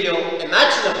material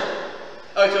imaginable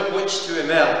out of which to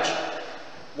emerge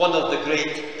one of the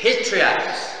great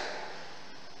patriarchs.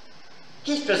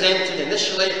 He's presented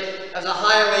initially as a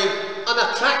highly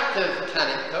unattractive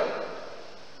character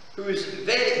whose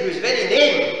very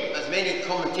name, as many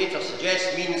commentators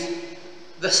suggest, means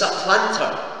the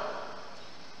supplanter,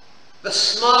 the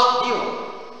smart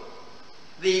dealer,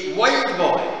 the wide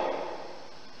boy,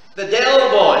 the Dell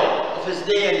boy of his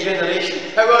day and generation,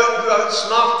 who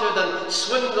outsmarted and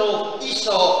swindled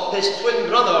Esau, his twin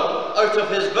brother, out of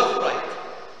his birthright,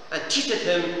 and cheated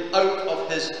him out of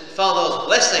his father's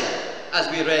blessing, as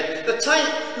we read. The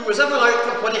type who was ever out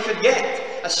for what he could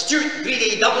get, astute,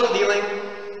 greedy, double-dealing.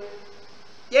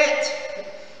 Yet,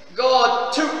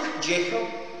 God took Jacob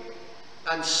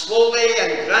and slowly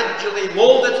and gradually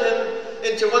moulded him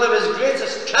into one of his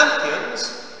greatest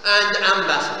champions and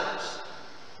ambassadors.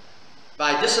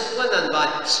 By discipline and by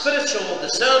spiritual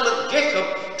discernment, Jacob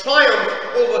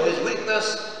triumphed over his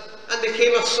weakness and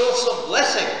became a source of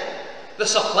blessing. The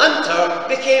supplanter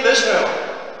became Israel.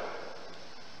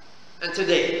 And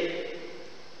today,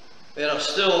 there are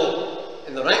still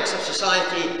in the ranks of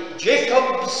society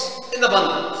Jacobs in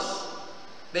abundance.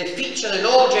 They feature in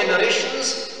all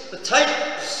generations, the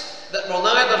types that were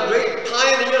neither great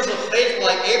pioneers of faith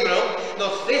like Abraham, nor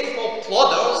faithful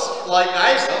plodders like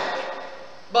Isaac,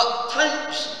 but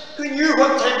types who knew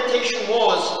what temptation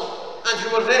was and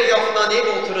who were very often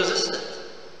unable to resist it.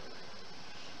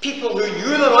 People who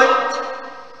knew the right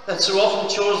and so often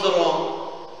chose the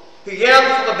wrong, who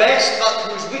yearned for the best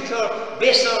but whose weaker,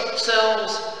 baser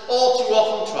selves all too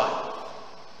often triumphed.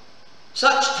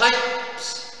 Such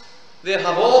types there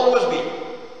have always been,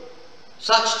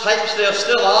 such types there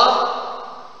still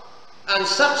are, and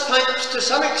such types to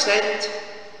some extent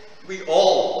we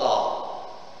all are.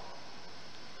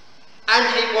 And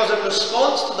it was in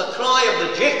response to the cry of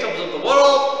the Jacobs of the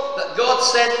world that God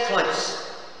sent Christ,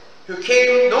 who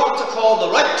came not to call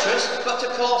the righteous, but to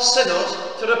call sinners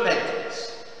to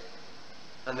repentance.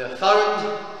 And they're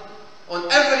found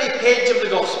on every page of the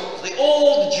Gospels. The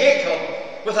old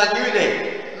Jacob with a new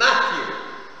name, Matthew,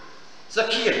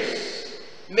 Zacchaeus,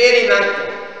 Mary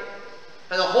Magdalene,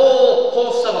 and a whole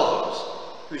host of others,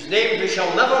 whose names we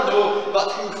shall never know,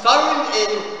 but who found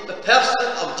in the person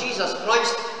of Jesus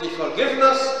Christ the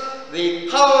forgiveness, the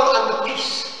power and the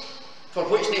peace for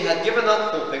which they had given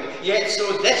up hoping, yet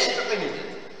so desperately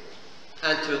needed.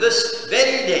 And to this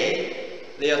very day,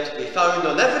 they are to be found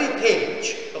on every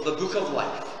page of the book of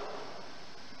life.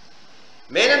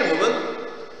 Men and women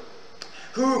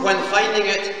who, when finding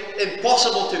it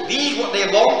impossible to be what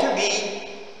they long to be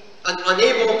and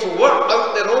unable to work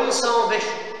out their own salvation,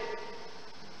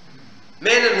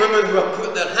 men and women who have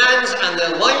put their hands and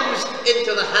their lives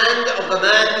into the hand of the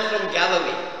man from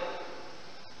Galilee,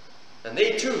 and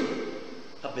they too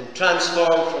have been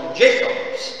transformed from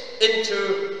Jacob's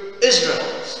into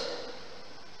Israel's.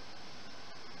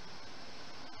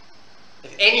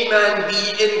 If any man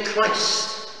be in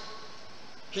Christ,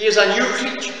 he is a new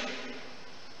creature.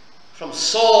 From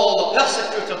Saul the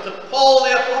persecutor to Paul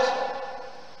the apostle.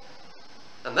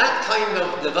 And that kind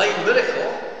of divine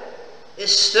miracle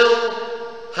is still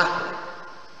happening.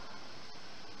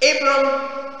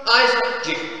 Abram, Isaac,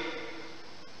 Jacob,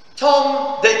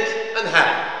 Tom, Dick and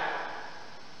Harry.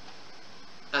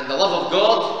 And the love of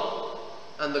God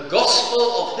and the gospel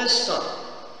of his Son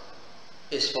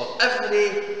is for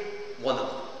every one of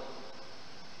them.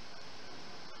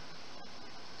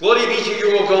 Glory be to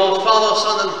you, O God, Father,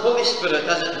 Son, and Holy Spirit,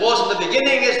 as it was in the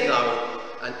beginning, is now,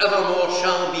 and evermore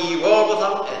shall be, world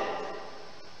without end.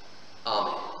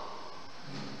 Amen.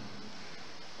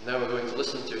 Now we're going to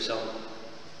listen to some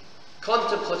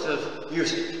contemplative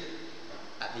music,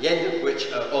 at the end of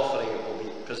which our offering will be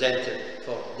presented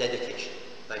for dedication.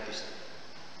 Thank you, sir.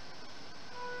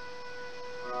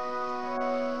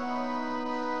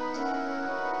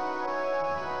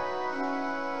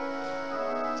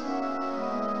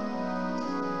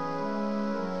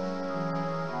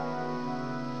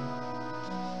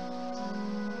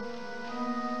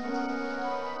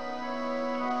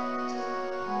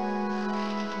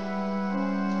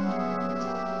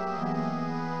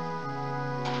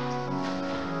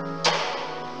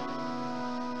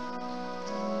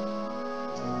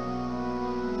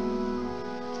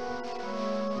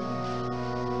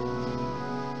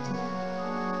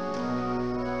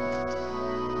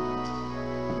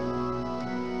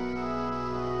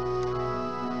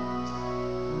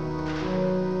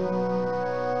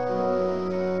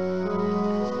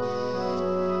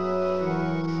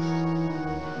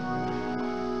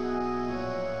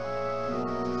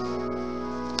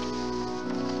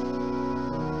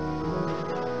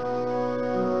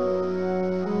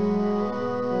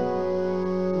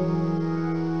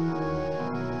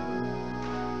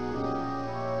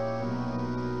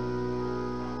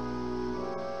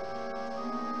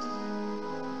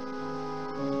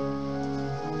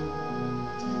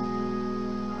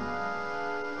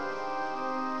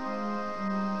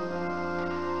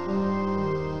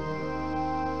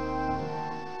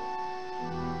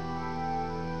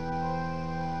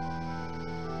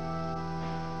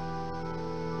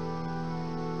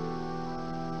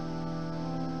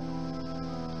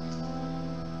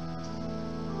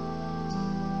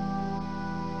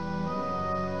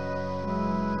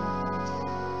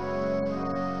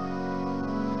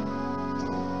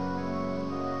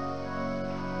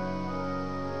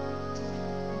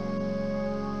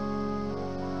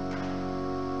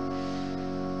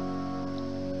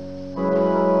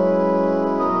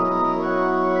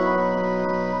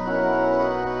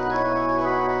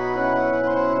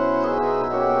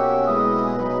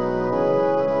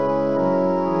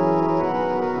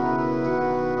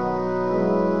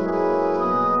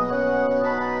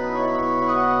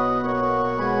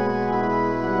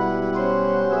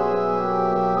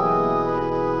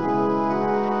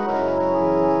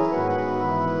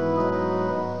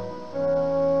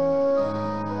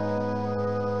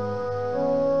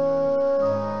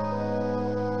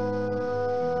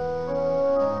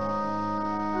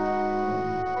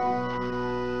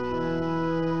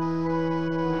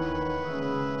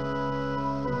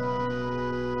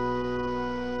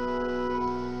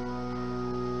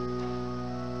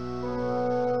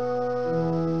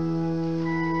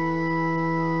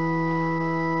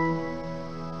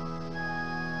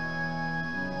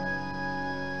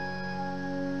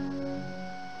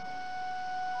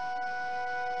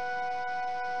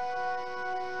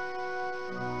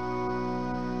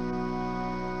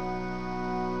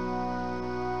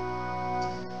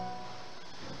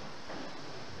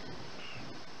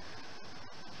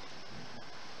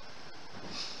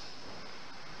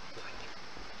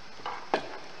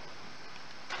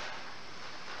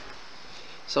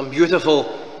 Some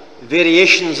beautiful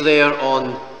variations there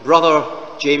on Brother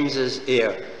James's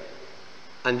air,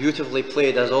 and beautifully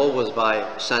played as always by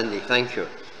Sandy. Thank you.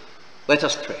 Let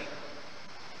us pray.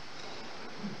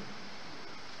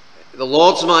 The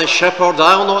Lord's my shepherd,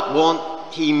 I'll not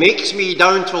want. He makes me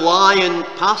down to lie in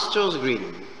pastures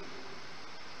green.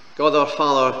 God our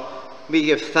Father, we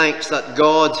give thanks that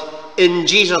God in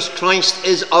Jesus Christ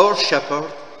is our shepherd,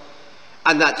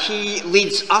 and that he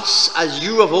leads us as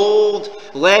you of old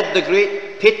led the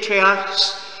great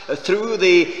patriarchs through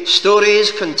the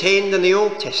stories contained in the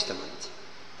Old Testament.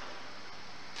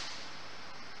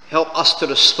 Help us to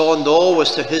respond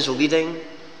always to his leading,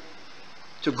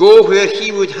 to go where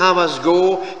he would have us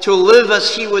go, to live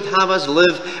as he would have us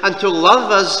live, and to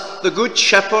love as the Good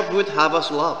Shepherd would have us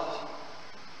love.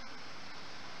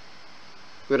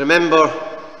 We remember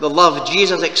the love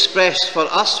Jesus expressed for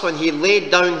us when he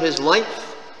laid down his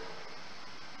life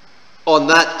on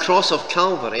that cross of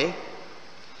Calvary,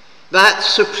 that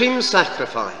supreme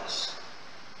sacrifice.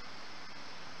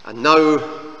 And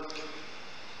now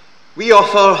we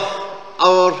offer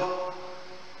our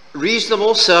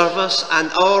reasonable service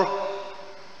and our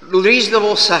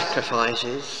reasonable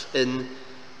sacrifices in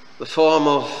the form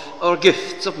of our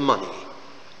gifts of money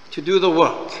to do the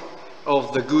work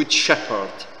of the Good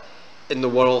Shepherd in the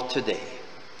world today.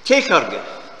 Take our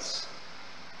gifts,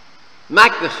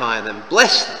 magnify them,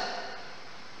 bless them,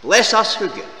 bless us who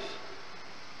give,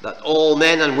 that all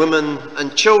men and women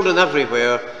and children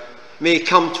everywhere may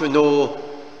come to know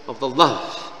of the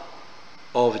love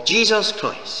of Jesus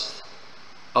Christ,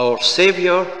 our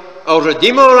Saviour, our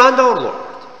Redeemer and our Lord.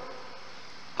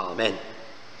 Amen.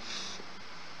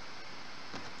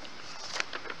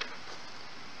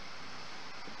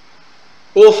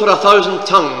 Oh, for 1,000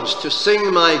 tongues to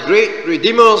sing my great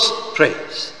Redeemer's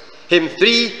praise. Hymn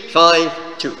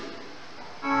 352.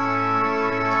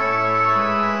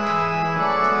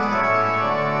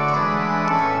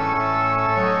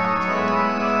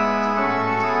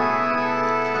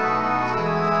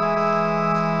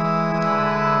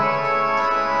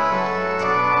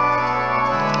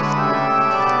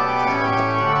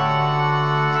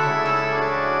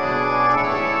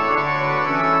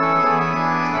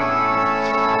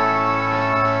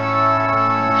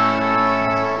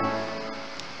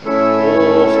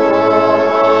 Oh, for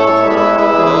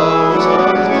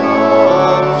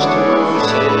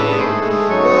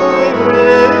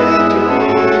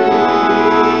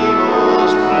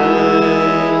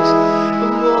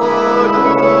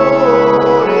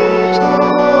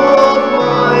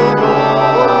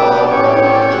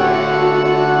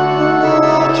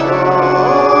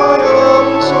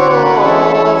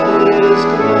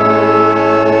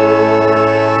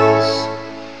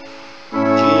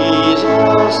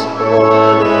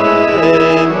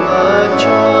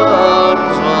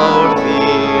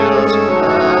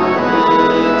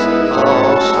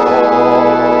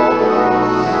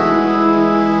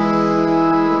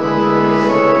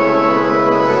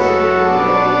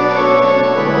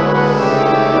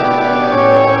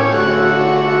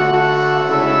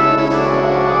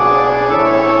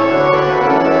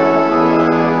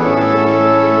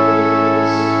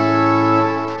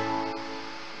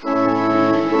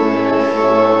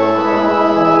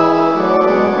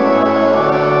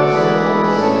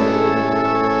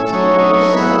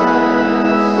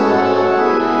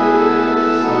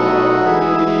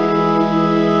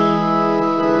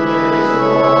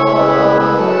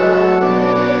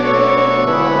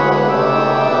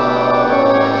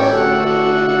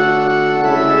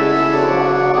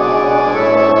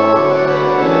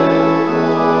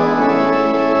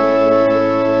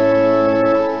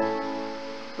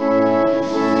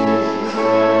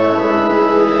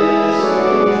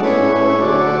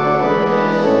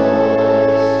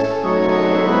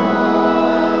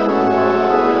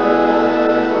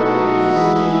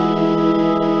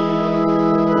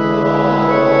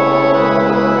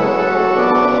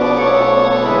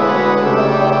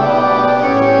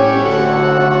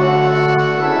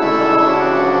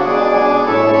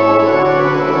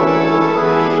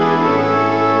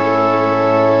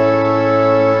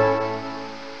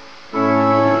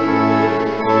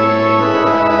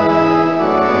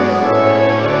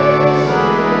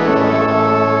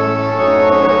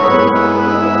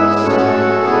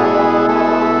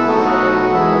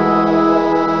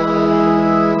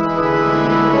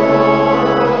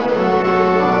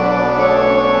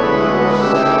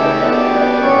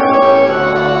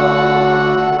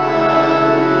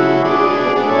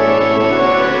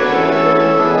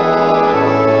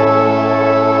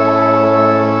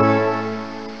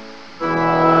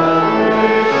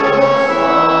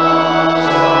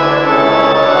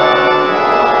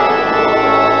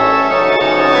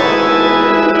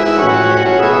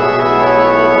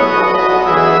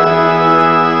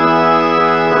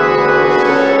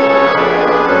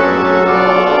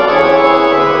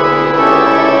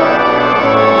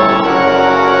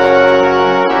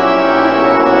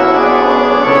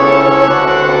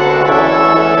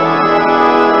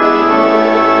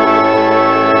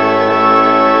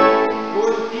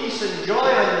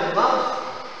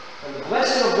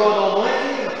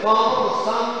Father, the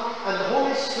Son, and the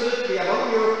Holy Spirit be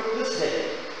among you this day,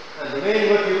 and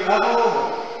remain with you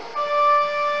evermore.